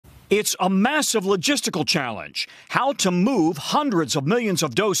It's a massive logistical challenge. How to move hundreds of millions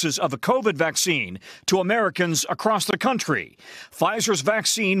of doses of a COVID vaccine to Americans across the country. Pfizer's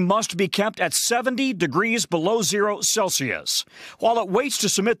vaccine must be kept at 70 degrees below 0 Celsius. While it waits to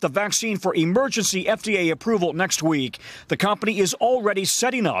submit the vaccine for emergency FDA approval next week, the company is already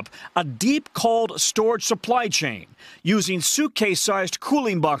setting up a deep cold storage supply chain using suitcase-sized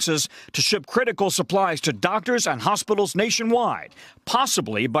cooling boxes to ship critical supplies to doctors and hospitals nationwide,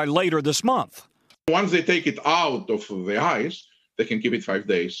 possibly by later this month. Once they take it out of the ice, they can keep it 5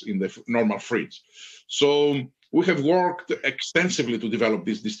 days in the normal fridge. So we have worked extensively to develop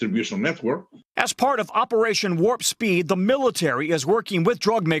this distribution network. As part of Operation Warp Speed, the military is working with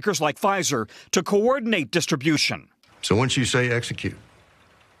drug makers like Pfizer to coordinate distribution. So once you say execute,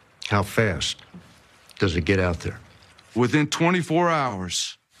 how fast does it get out there? Within 24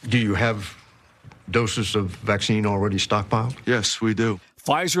 hours. Do you have doses of vaccine already stockpiled? Yes, we do.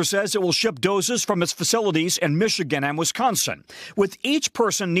 Pfizer says it will ship doses from its facilities in Michigan and Wisconsin. With each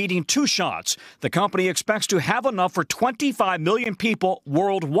person needing 2 shots, the company expects to have enough for 25 million people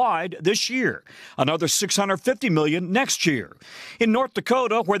worldwide this year, another 650 million next year. In North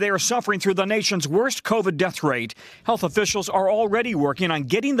Dakota, where they are suffering through the nation's worst COVID death rate, health officials are already working on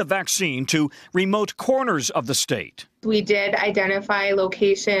getting the vaccine to remote corners of the state. We did identify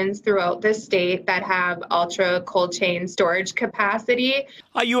locations throughout the state that have ultra cold chain storage capacity.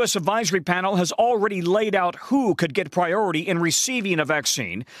 A U.S. advisory panel has already laid out who could get priority in receiving a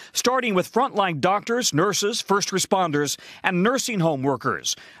vaccine, starting with frontline doctors, nurses, first responders, and nursing home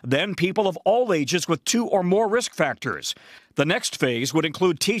workers, then people of all ages with 2 or more risk factors. The next phase would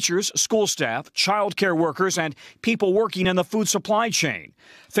include teachers, school staff, child care workers, and people working in the food supply chain.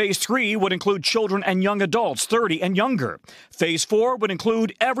 Phase 3 would include children and young adults 30 and younger. Phase 4 would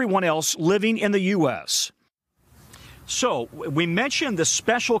include everyone else living in the U.S. So we mentioned the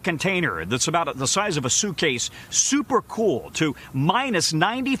special container that's about the size of a suitcase, super cool, to minus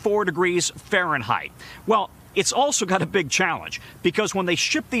 94 degrees Fahrenheit. Well, it's also got a big challenge because when they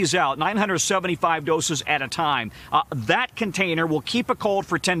ship these out, 975 doses at a time, that container will keep it cold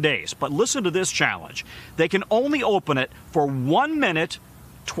for 10 days. But listen to this challenge. They can only open it for 1 minute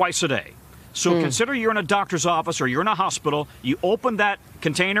twice a day. So consider you're in a doctor's office or you're in a hospital. You open that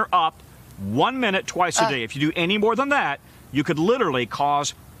container up 1 minute twice a day. If you do any more than that, you could literally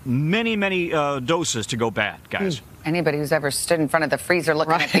cause many doses to go bad, guys. Anybody who's ever stood in front of the freezer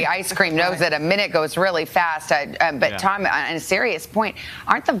looking at the ice cream knows that a minute goes really fast. But Tom, on a serious point,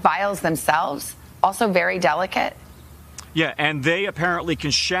 aren't the vials themselves also very delicate? Yeah, and they apparently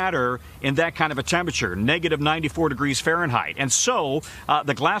can shatter in that kind of a temperature, negative 94 degrees Fahrenheit. And so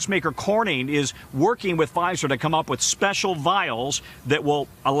the glassmaker Corning is working with Pfizer to come up with special vials that will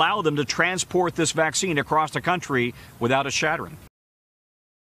allow them to transport this vaccine across the country without it shattering.